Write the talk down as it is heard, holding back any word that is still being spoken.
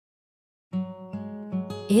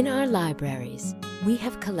In our libraries, we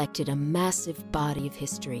have collected a massive body of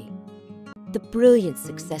history. The brilliant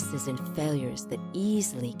successes and failures that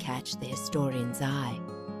easily catch the historian's eye.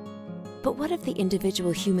 But what of the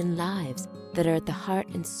individual human lives that are at the heart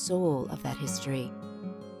and soul of that history?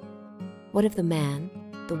 What of the man,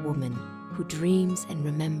 the woman, who dreams and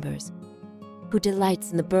remembers, who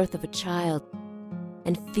delights in the birth of a child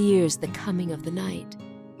and fears the coming of the night?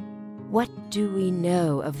 What do we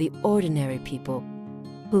know of the ordinary people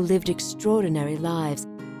who lived extraordinary lives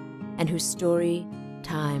and whose story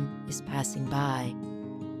time is passing by?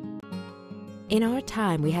 In our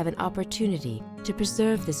time, we have an opportunity to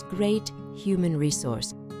preserve this great human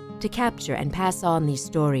resource, to capture and pass on these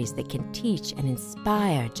stories that can teach and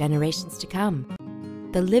inspire generations to come.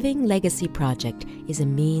 The Living Legacy Project is a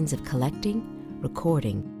means of collecting,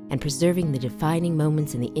 recording, and preserving the defining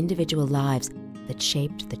moments in the individual lives that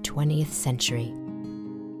shaped the 20th century.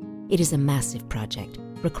 It is a massive project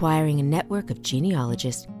requiring a network of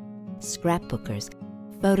genealogists, scrapbookers,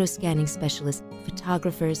 photo scanning specialists,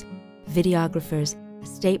 photographers, videographers,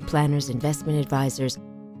 estate planners, investment advisors,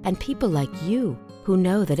 and people like you who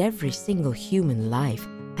know that every single human life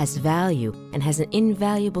has value and has an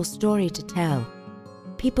invaluable story to tell.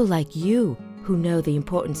 People like you who know the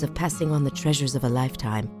importance of passing on the treasures of a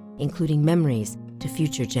lifetime, including memories, to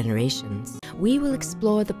future generations. We will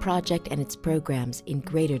explore the project and its programs in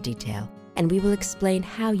greater detail, and we will explain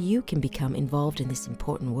how you can become involved in this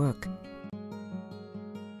important work.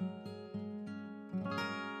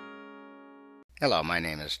 Hello, my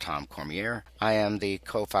name is Tom Cormier. I am the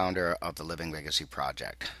co-founder of the Living Legacy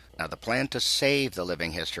Project. Now, the plan to save the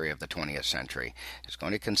living history of the 20th century is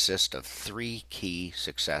going to consist of 3 key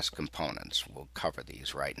success components. We'll cover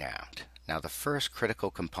these right now. Now, the first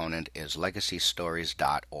critical component is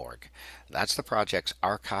legacystories.org. That's the project's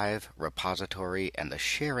archive, repository, and the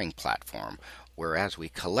sharing platform, where as we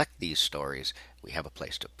collect these stories, we have a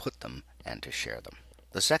place to put them and to share them.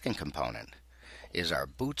 The second component is our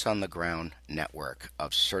boots-on-the-ground network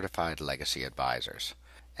of certified legacy advisors,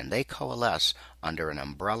 and they coalesce under an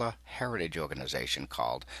umbrella heritage organization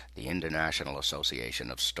called the International Association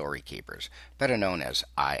of Storykeepers, better known as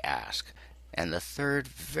IASK. And the third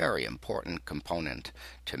very important component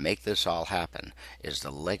to make this all happen is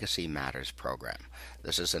the Legacy Matters program.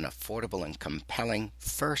 This is an affordable and compelling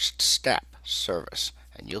first step service,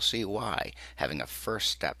 and you'll see why having a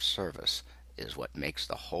first step service is what makes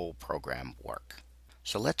the whole program work.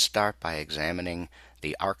 So let's start by examining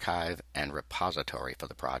the archive and repository for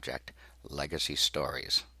the project, Legacy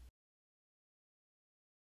Stories.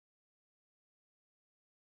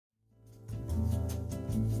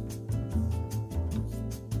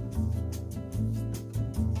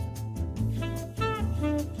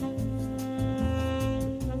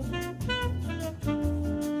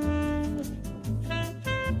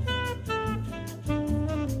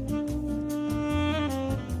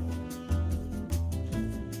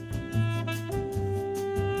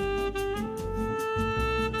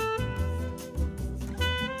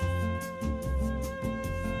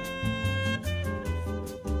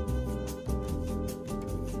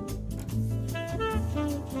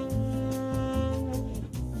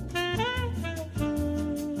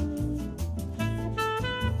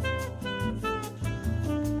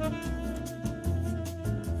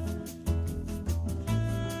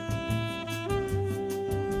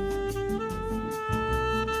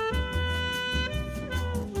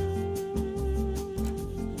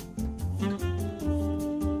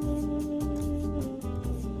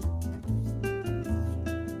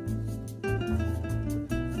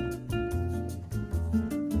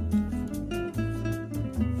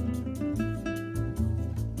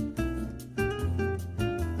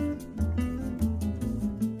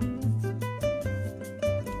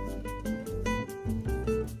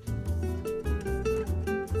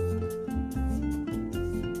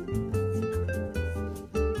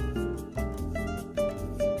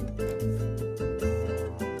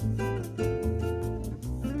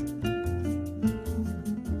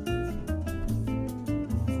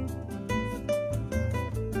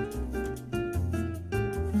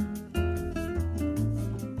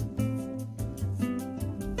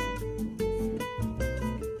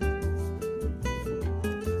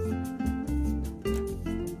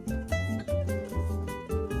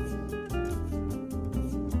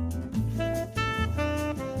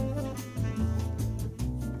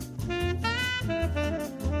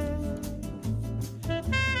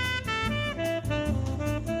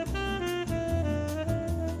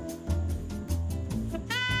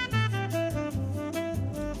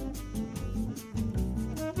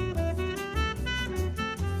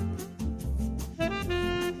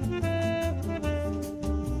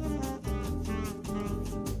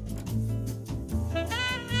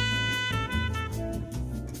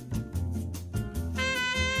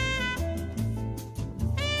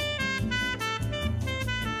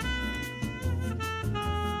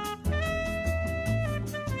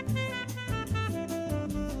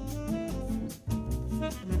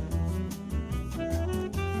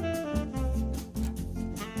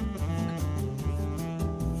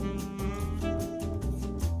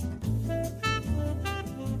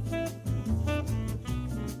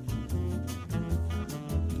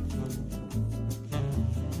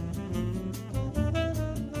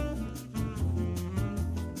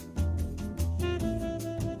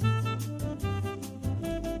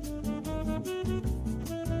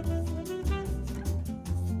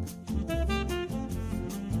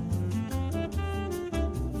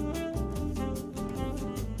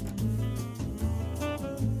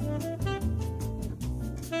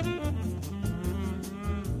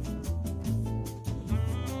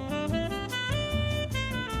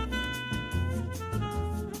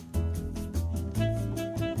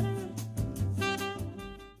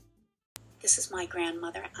 This is my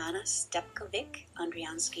grandmother, Anna Stepkovic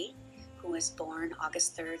Andriansky, who was born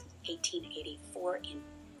August 3rd, 1884 in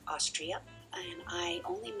Austria. And I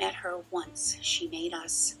only met her once. She made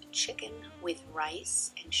us chicken with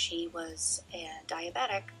rice, and she was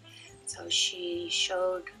diabetic. So she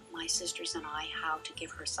showed my sisters and I how to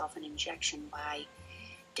give herself an injection by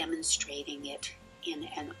demonstrating it in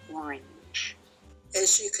an orange.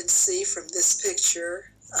 As you can see from this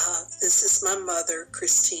picture, this is my mother,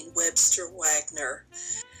 Christine Webster Wagner.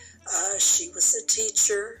 She was a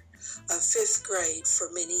teacher of 5th grade for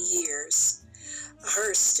many years.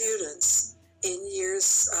 Her students, in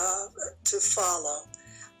years to follow,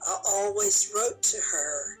 always wrote to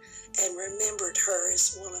her and remembered her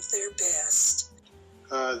as one of their best.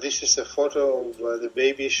 This is a photo of the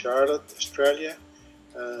baby Charlotte, Australia.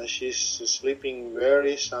 She's sleeping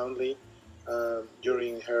very soundly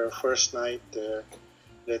during her first night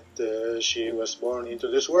that she was born into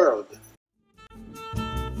this world.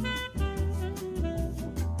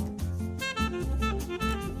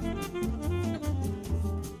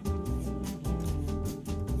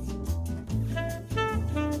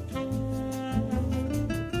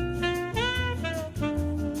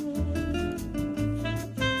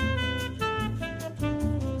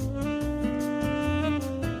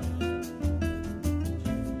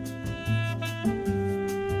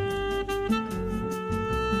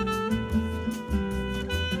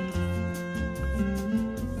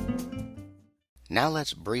 Now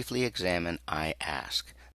let's briefly examine iAsk.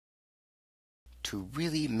 To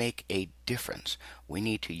really make a difference, we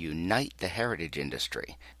need to unite the heritage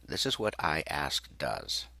industry. This is what iAsk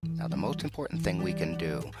does. Now, the most important thing we can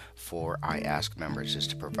do for iAsk members is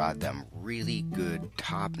to provide them really good,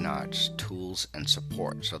 top-notch tools and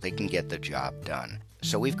support so they can get the job done.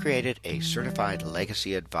 So we've created a Certified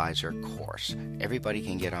Legacy Advisor course. Everybody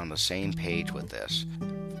can get on the same page with this,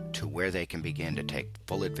 to where they can begin to take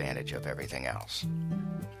full advantage of everything else.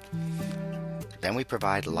 Then we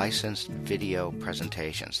provide licensed video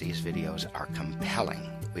presentations. These videos are compelling.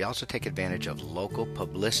 We also take advantage of local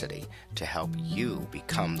publicity to help you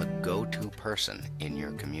become the go-to person in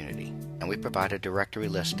your community. And we provide a directory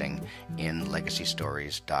listing in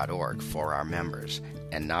legacystories.org for our members.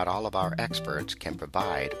 And not all of our experts can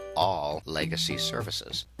provide all legacy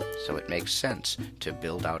services. So it makes sense to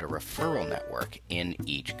build out a referral network in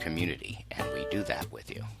each community, and we do that with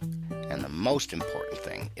you. And the most important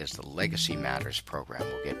thing is the Legacy Matters program.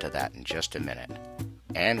 We'll get to that in just a minute.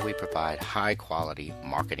 And we provide high-quality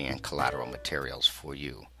marketing and collateral materials for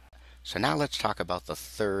you. So now let's talk about the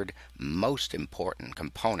third most important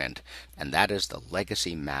component, and that is the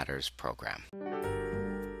Legacy Matters program.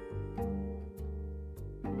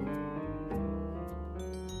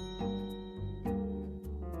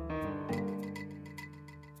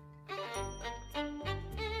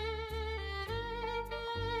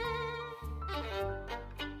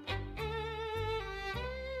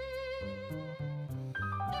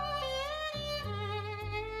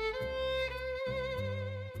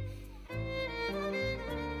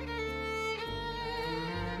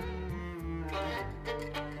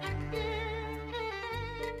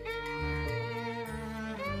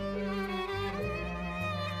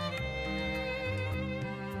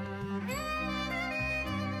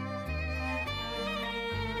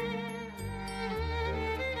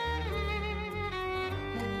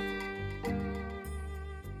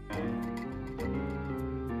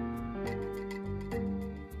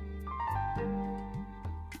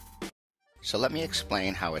 So let me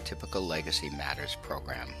explain how a typical Legacy Matters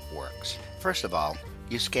program works. First of all,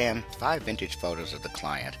 you scan 5 vintage photos of the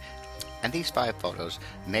client, and these 5 photos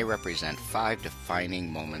may represent 5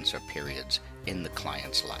 defining moments or periods in the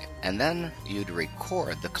client's life. And then you'd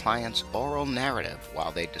record the client's oral narrative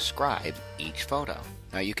while they describe each photo.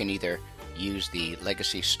 Now you can either use the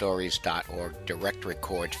legacystories.org direct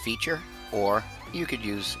record feature, or you could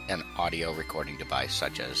use an audio recording device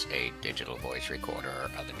such as a digital voice recorder or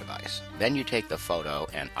other device. Then you take the photo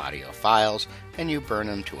and audio files and you burn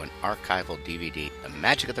them to an archival DVD. The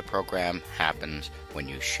magic of the program happens when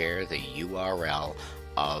you share the URL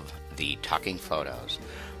of the talking photos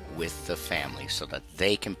with the family so that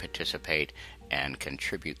they can participate and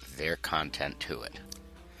contribute their content to it.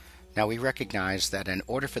 Now we recognize that in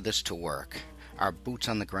order for this to work, our Boots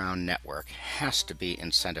on the Ground network has to be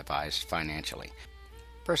incentivized financially.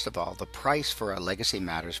 First of all, the price for a Legacy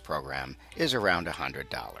Matters program is around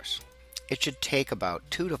 $100. It should take about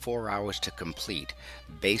 2 to 4 hours to complete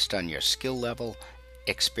based on your skill level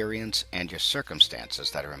experience, and your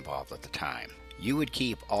circumstances that are involved at the time. You would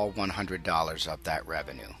keep all $100 of that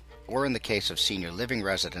revenue. Or in the case of senior living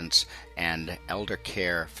residents and elder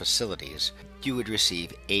care facilities, you would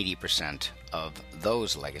receive 80% of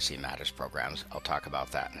those Legacy Matters programs. I'll talk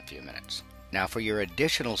about that in a few minutes. Now, for your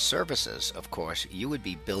additional services, of course, you would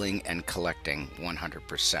be billing and collecting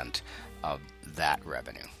 100% of that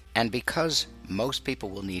revenue. And because most people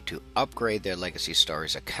will need to upgrade their Legacy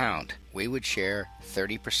Stories account, we would share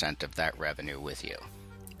 30% of that revenue with you.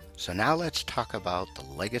 So now let's talk about the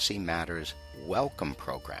Legacy Matters Welcome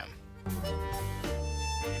Program.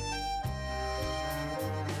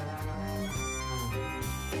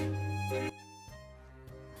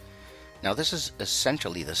 Now, this is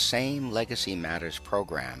essentially the same Legacy Matters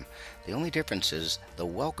program. The only difference is the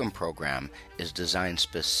Welcome Program is designed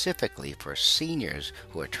specifically for seniors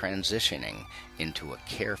who are transitioning into a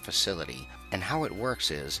care facility. And how it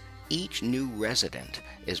works is each new resident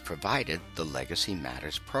is provided the Legacy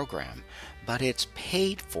Matters program, but it's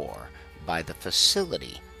paid for by the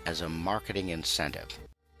facility as a marketing incentive.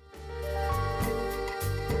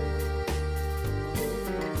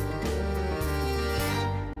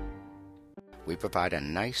 We provide a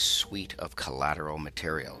nice suite of collateral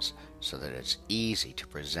materials so that it's easy to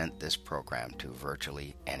present this program to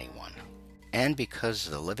virtually anyone. And because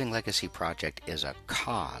the Living Legacy Project is a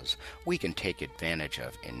cause, we can take advantage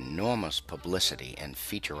of enormous publicity and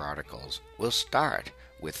feature articles. We'll start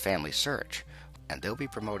with Family Search, and they'll be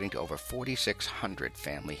promoting to over 4,600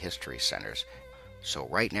 family history centers. So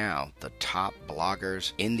right now, the top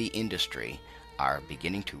bloggers in the industry are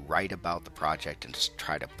beginning to write about the project and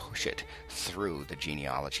try to push it through the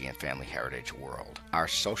genealogy and family heritage world. Our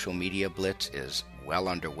social media blitz is well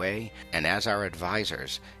underway, and as our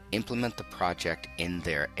advisors implement the project in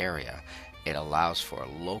their area, it allows for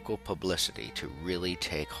local publicity to really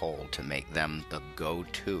take hold to make them the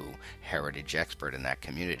go-to heritage expert in that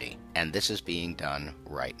community. And this is being done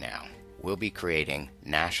right now. We'll be creating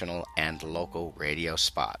national and local radio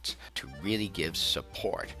spots to really give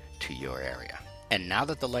support to your area. And now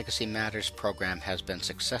that the Legacy Matters program has been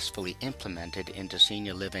successfully implemented into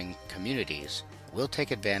senior living communities, we'll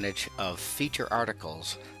take advantage of feature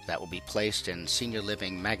articles that will be placed in senior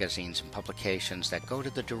living magazines and publications that go to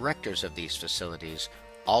the directors of these facilities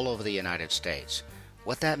all over the United States.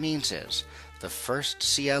 What that means is the first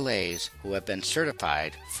CLAs who have been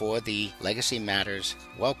certified for the Legacy Matters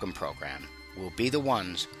Welcome Program will be the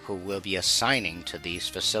ones who will be assigning to these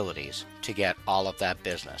facilities to get all of that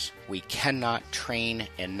business. We cannot train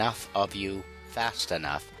enough of you fast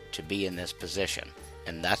enough to be in this position.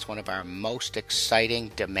 And that's one of our most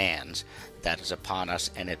exciting demands that is upon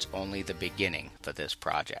us, and it's only the beginning for this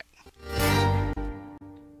project.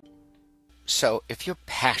 So if you're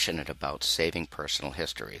passionate about saving personal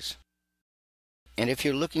histories, and if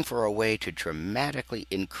you're looking for a way to dramatically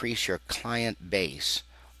increase your client base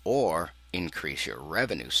or increase your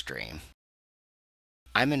revenue stream,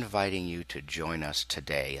 I'm inviting you to join us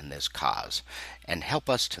today in this cause and help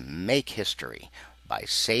us to make history by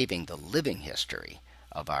saving the living history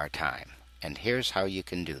of our time. And here's how you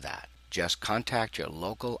can do that. Just contact your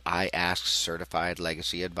local iAsk certified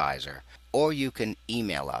legacy advisor, or you can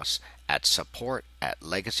email us at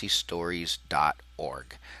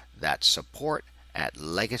support@legacystories.org. That's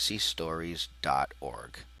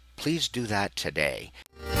support@legacystories.org. Please do that today.